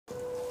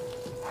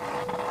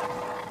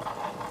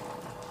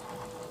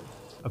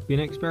I've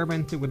been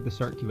experimenting with the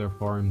circular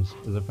forms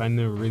as I find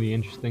them really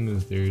interesting,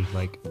 as there's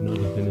like no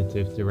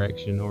definitive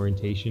direction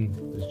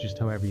orientation, it's just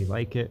however you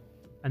like it.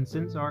 And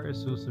since art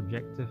is so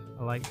subjective,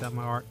 I like that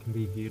my art can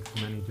be viewed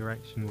from any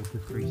direction with the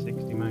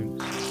 360 mount.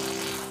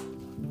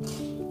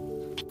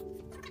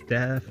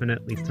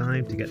 Definitely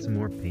time to get some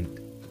more paint.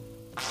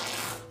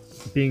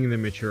 Being the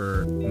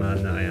mature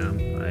man that I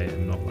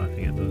am not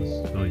laughing at those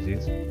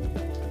noises.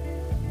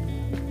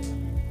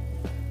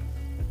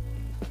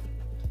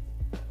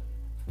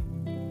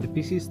 The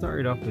pieces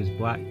started off as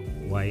black,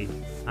 white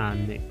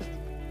and mixed,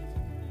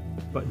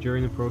 but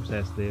during the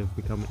process they have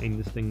become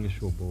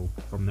indistinguishable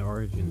from their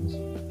origins.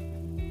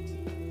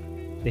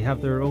 They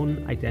have their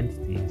own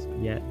identities,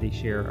 yet they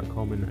share a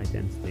common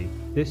identity.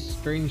 This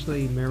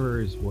strangely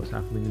mirrors what's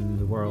happening in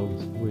the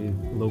world, with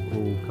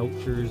local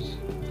cultures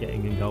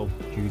getting engulfed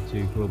due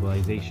to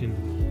globalization.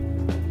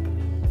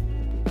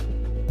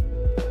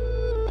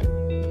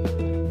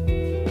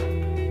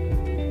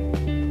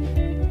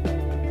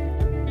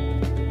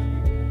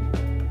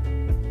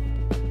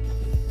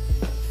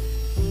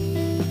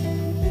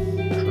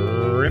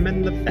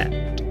 Trimming the fat.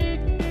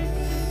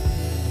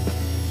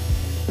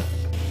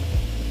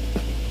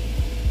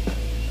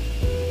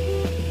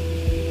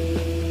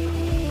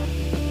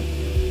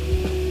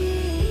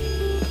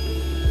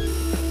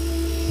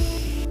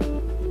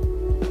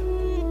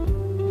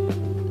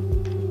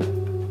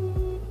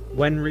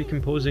 When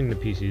recomposing the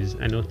pieces,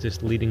 I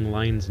noticed leading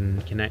lines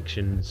and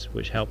connections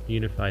which help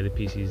unify the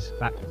pieces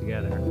back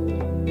together.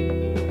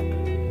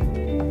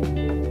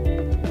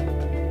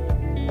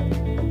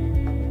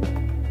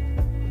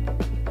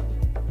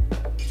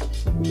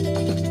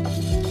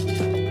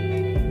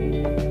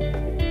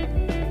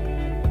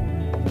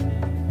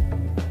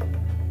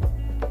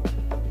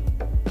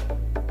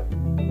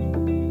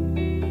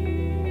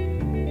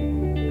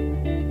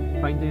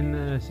 Finding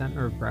the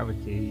centre of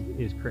gravity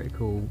is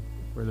critical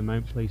for the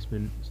mount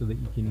placement so that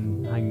you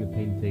can hang the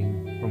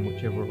painting from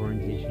whichever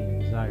orientation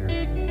you desire.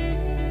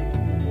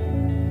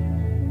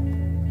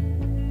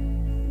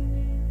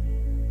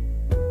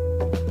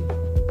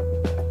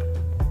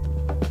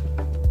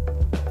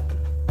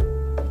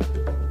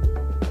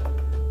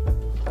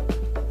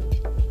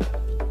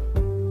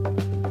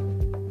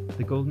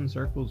 The golden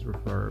circles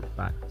refer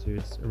back to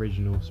its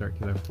original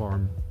circular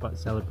form, but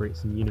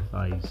celebrates and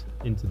unifies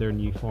into their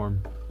new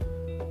form.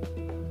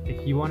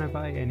 If you want to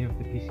buy any of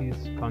the pieces,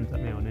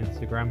 contact me on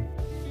Instagram,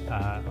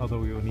 although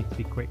we will need to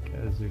be quick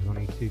as there's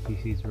only 2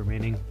 pieces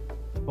remaining.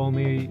 Follow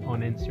me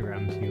on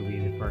Instagram so you'll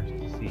be the first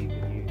to see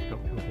the new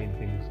sculptural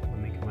paintings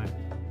when they come out.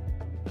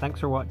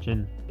 Thanks for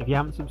watching. If you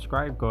haven't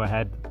subscribed, go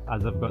ahead,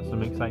 as I've got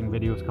some exciting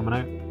videos coming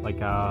out,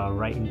 like a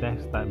writing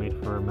desk that I made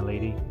for my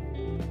lady,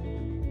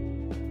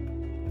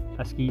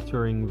 a ski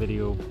touring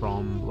video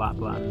from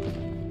Lapland,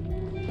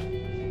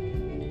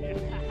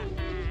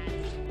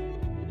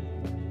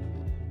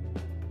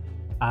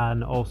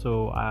 and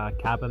also a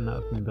cabin that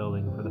I've been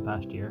building for the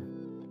past year.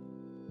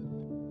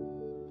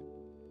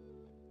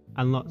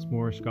 And lots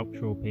more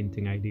sculptural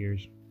painting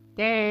ideas.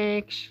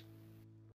 Thanks!